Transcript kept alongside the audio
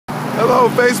Hello,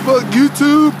 Facebook,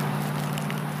 YouTube.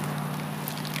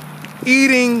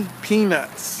 Eating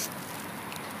peanuts.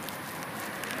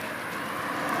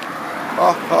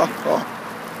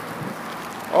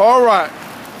 All right.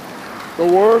 The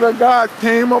word of God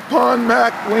came upon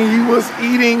Mac when he was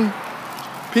eating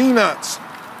peanuts.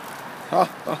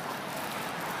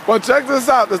 But check this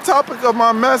out. The topic of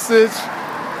my message,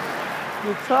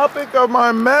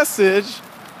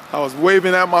 I was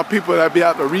waving at my people that be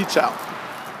out to reach out.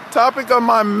 Topic of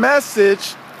my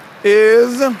message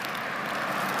is,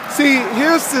 see,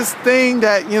 here's this thing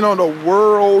that, the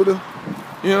world,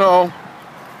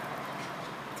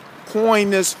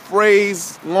 coined this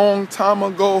phrase long time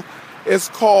ago. It's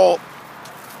called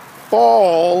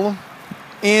fall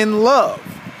in love.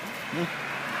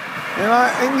 And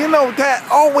that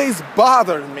always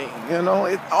bothered me. It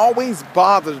always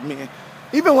bothered me.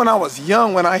 Even when I was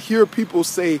young, when I hear people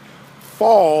say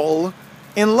fall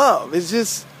in love, it's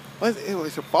just,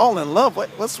 fall in love?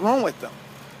 What's wrong with them?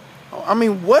 I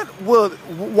mean, I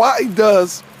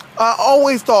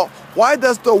always thought, why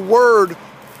does the word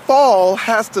fall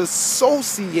has to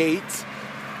associate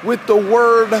with the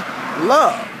word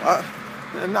love?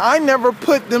 And I never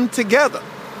put them together,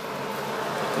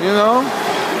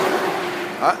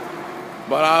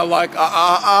 but I like,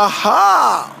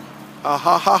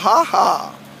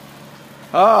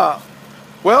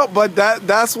 well, but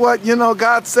that's what,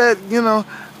 God said,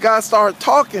 God started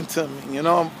talking to me,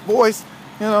 voice,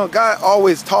 God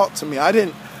always talked to me. I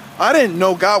didn't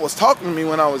know God was talking to me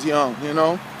when I was young,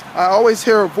 I always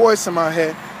hear a voice in my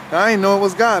head, and I didn't know it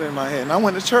was God in my head, and I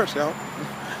went to church, But,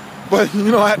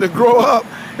 I had to grow up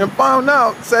and found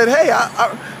out, said, hey,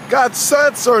 God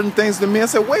said certain things to me. I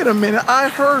said, wait a minute, I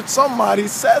heard somebody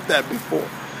said that before.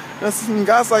 And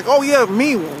God's like, oh yeah,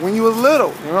 me, when you was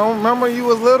little, remember you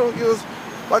was little? You was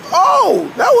like,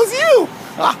 oh, that was you.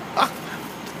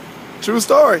 True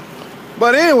story.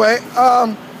 But anyway,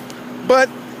 but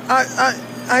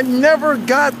I never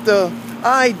got the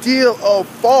idea of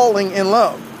falling in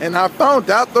love. And I found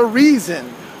out the reason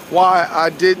why I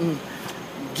didn't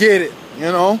get it,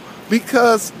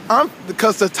 because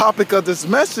the topic of this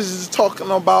message is talking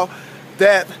about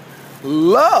that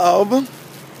love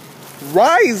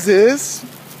rises,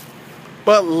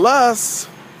 but lust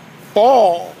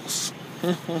falls.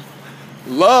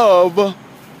 Love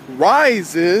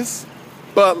rises,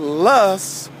 but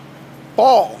lust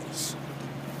falls.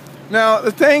 Now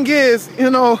the thing is,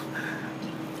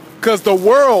 because the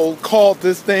world called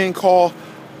this thing called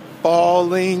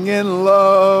falling in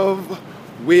love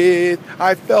with,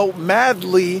 I felt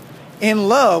madly in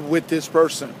love with this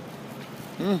person.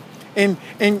 And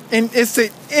it's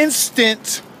an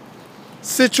instant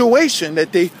situation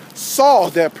that they saw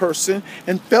that person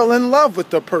and fell in love with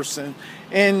the person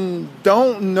and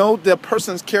don't know the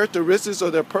person's characteristics or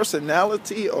their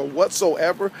personality or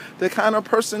whatsoever, the kind of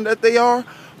person that they are.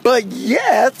 But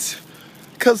yet,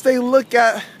 because they look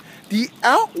at the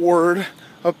outward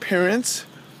appearance,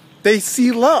 they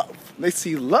see love. They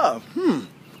see love.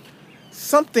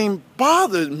 Something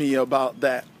bothered me about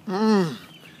that.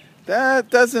 That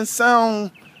doesn't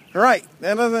sound right.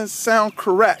 That doesn't sound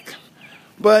correct.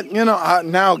 But,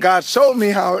 now God showed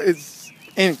me how it's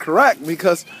incorrect,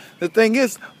 because the thing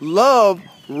is, love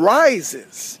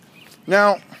rises.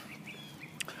 Now,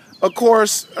 of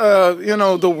course,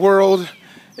 the world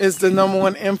is the number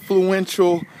one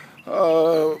influential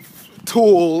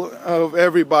tool of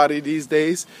everybody these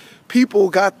days. People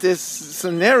got this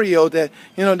scenario that,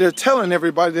 they're telling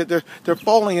everybody that they're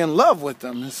falling in love with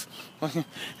them.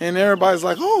 And everybody's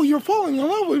like, oh, you're falling in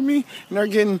love with me. And they're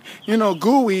getting,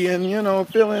 gooey and,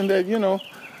 feeling that,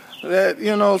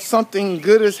 that, something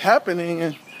good is happening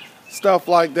and stuff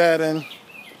like that. And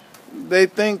they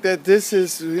think that this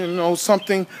is,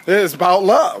 something that is about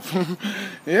love.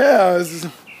 Yeah.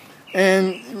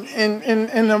 And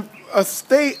in a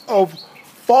state of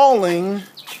falling,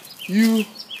 you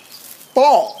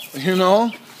fall,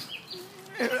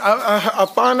 I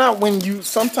find out when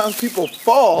sometimes people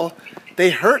fall, they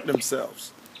hurt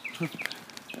themselves.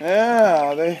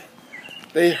 Yeah,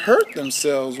 they hurt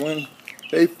themselves when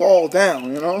they fall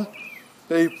down,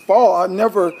 They fall. I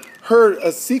never heard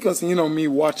a sequence, me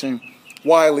watching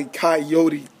Wile E.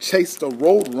 Coyote chase the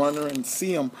road runner and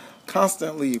see him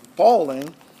constantly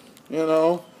falling,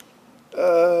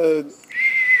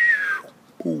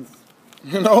 poof,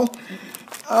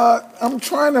 I'm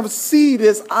trying to see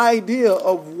this idea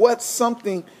of what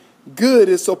something good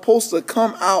is supposed to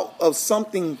come out of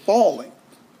something falling.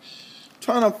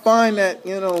 Trying to find that,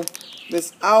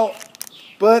 this out.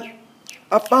 But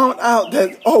I found out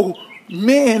that,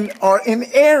 men are in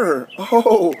error.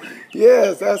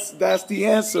 Yes, that's the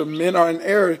answer. Men are in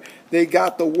error. They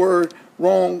got the word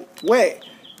wrong way.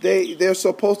 They're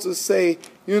supposed to say,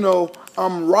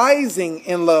 I'm rising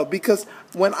in love, because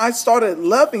when I started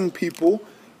loving people,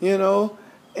 and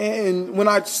when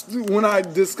I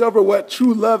discover what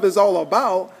true love is all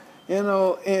about,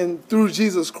 and through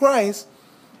Jesus Christ,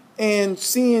 and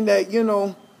seeing that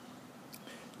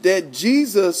that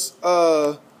Jesus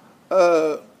so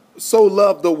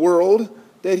loved the world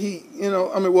that he,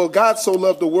 God so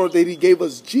loved the world that he gave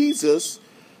us Jesus,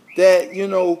 that,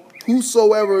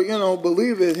 whosoever,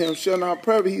 believeth him shall not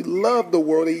perish. He loved the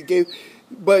world.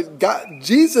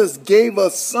 Jesus gave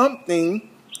us something.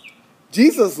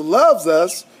 Jesus loves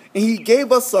us, and he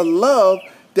gave us a love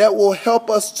that will help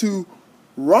us to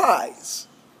rise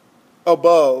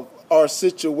above our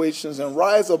situations and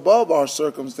rise above our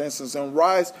circumstances and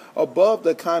rise above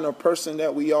the kind of person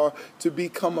that we are to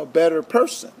become a better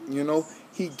person.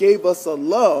 He gave us a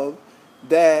love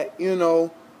that,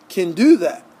 can do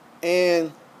that.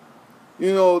 And,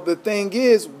 the thing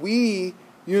is, we,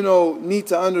 need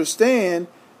to understand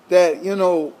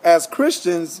that, as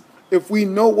Christians, if we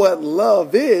know what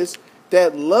love is,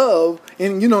 that love,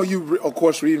 and you of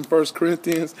course reading 1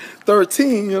 Corinthians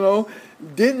 13,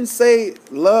 didn't say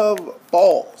love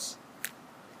falls.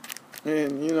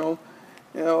 And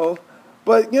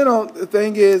but the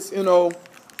thing is,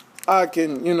 I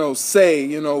can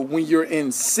say, when you're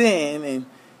in sin and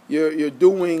you're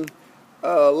doing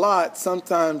a lot,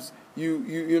 sometimes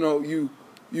you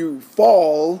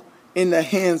fall in the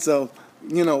hands of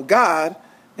God,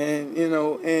 and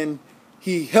and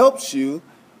he helps you,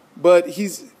 but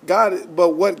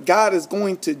what God is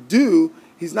going to do,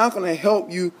 he's not going to help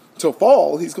you to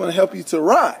fall. He's going to help you to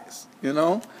rise,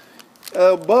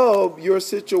 above your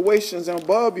situations and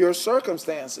above your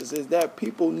circumstances. Is that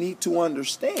people need to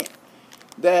understand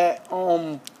that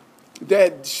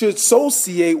that should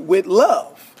associate with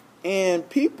love. And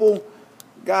people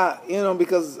got,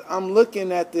 because I'm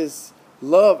looking at this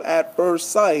love at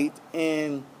first sight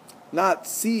and not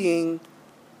seeing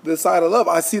the side of love.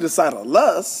 I see the side of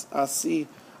lust. I see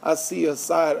a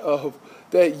side of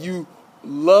that you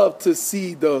love to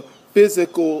see the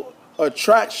physical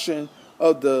attraction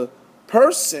of the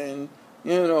person,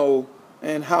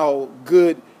 and how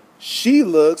good she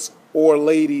looks, or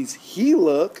ladies, he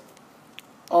look.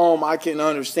 I can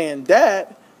understand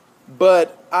that,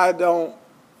 but I don't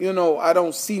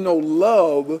see no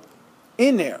love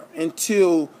in there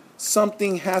until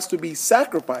something has to be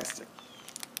sacrificed.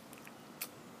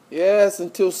 Yes,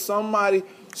 until somebody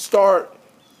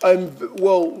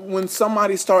when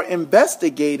somebody start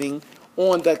investigating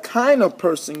on the kind of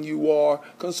person you are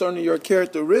concerning your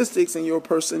characteristics and your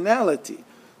personality.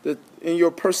 And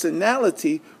your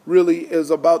personality really is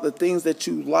about the things that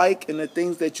you like and the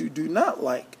things that you do not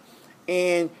like.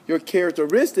 And your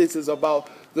characteristics is about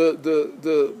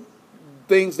the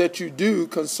things that you do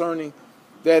concerning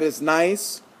that is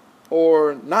nice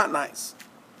or not nice.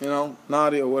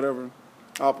 Naughty or whatever,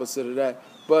 opposite of that.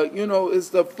 But, it's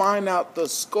to find out the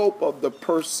scope of the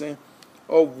person,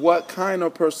 of what kind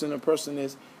of person the person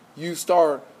is. You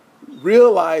start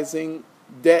realizing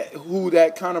that who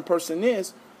that kind of person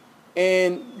is,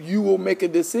 and you will make a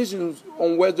decision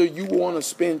on whether you want to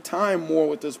spend time more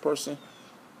with this person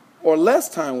or less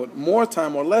time, with more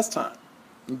time or less time,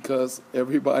 because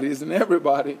everybody isn't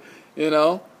everybody,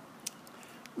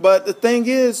 But the thing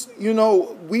is,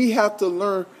 we have to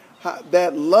learn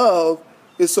that love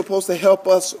is supposed to help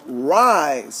us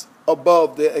rise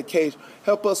above the occasion,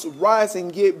 help us rise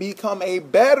and become a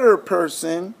better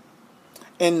person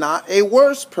and not a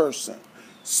worse person.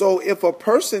 So if a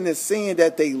person is saying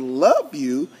that they love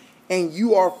you and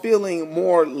you are feeling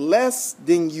more less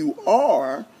than you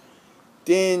are,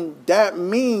 then that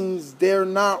means they're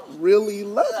not really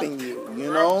loving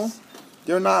you,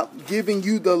 They're not giving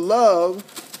you the love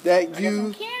that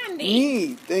you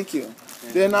need. Thank you.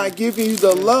 They're not giving you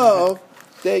the love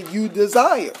that you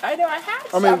desire. I know, I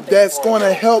have that's going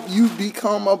to help you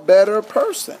become a better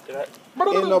person.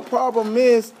 And the problem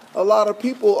is, a lot of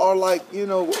people are like,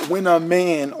 when a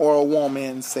man or a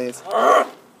woman says, I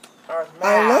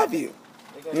love you,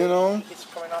 It's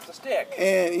coming off the stick.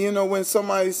 And, when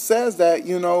somebody says that,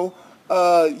 you go,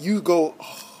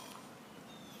 oh,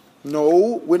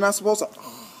 no, we're not supposed to.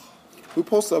 We're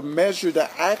supposed to measure the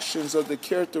actions of the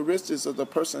characteristics of the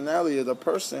personality of the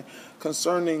person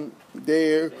concerning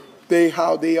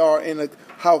how they are and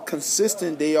how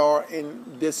consistent they are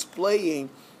in displaying,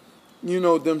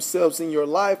 themselves in your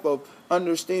life, of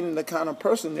understanding the kind of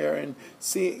person they're, and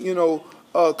see,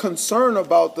 concern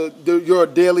about your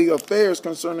daily affairs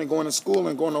concerning going to school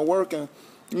and going to work and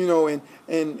you know,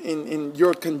 in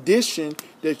your condition,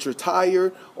 that you're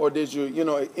tired, or that you're, you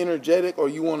know, energetic, or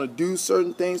you want to do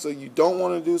certain things, or you don't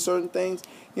want to do certain things,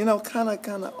 you know, kind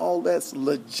of all that's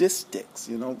logistics,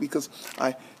 you know, because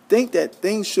I think that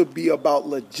things should be about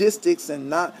logistics and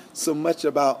not so much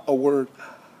about a word,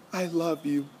 I love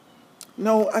you.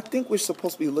 No, I think we're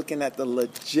supposed to be looking at the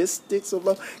logistics of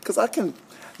love, because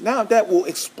now that will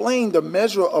explain the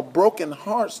measure of broken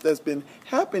hearts that's been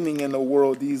happening in the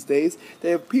world these days.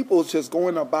 There are people just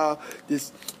going about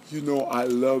this, you know, I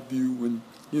love you, and,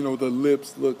 you know, the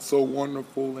lips look so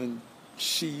wonderful, and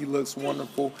she looks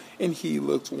wonderful, and he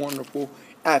looks wonderful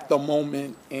at the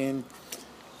moment, and,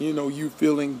 you know, you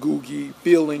feeling googie,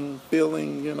 feeling,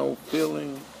 you know,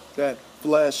 feeling that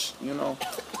flesh, you know,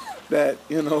 that,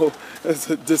 you know, it's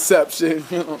a deception,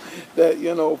 you know, that,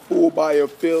 you know, fooled by your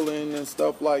feeling and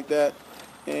stuff like that,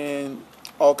 and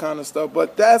all kind of stuff.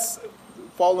 But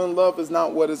fall in love is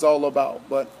not what it's all about.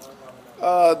 But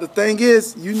the thing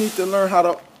is, you need to learn how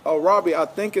to, Robbie, I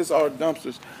think it's our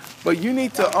dumpsters, but you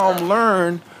need to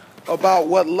learn about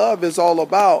what love is all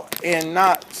about, and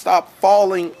not stop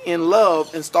falling in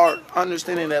love, and start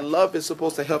understanding that love is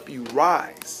supposed to help you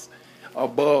rise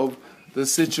above the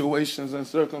situations and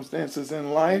circumstances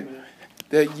in life,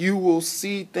 that you will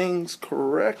see things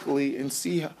correctly and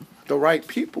see the right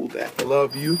people that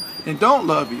love you and don't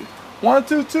love you. 1,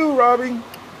 2, 2, Robbie.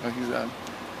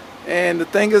 And the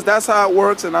thing is, that's how it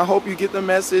works, and I hope you get the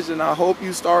message, and I hope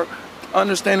you start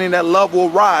understanding that love will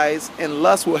rise and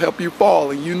lust will help you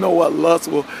fall. And you know what lust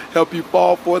will help you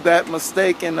fall for. That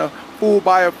mistake and the fool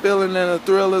by a feeling and the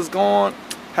thrill is gone.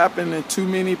 Happening to too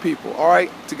many people. All right,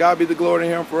 to God be the glory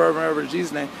in Him forever and ever. In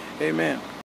Jesus' name, amen.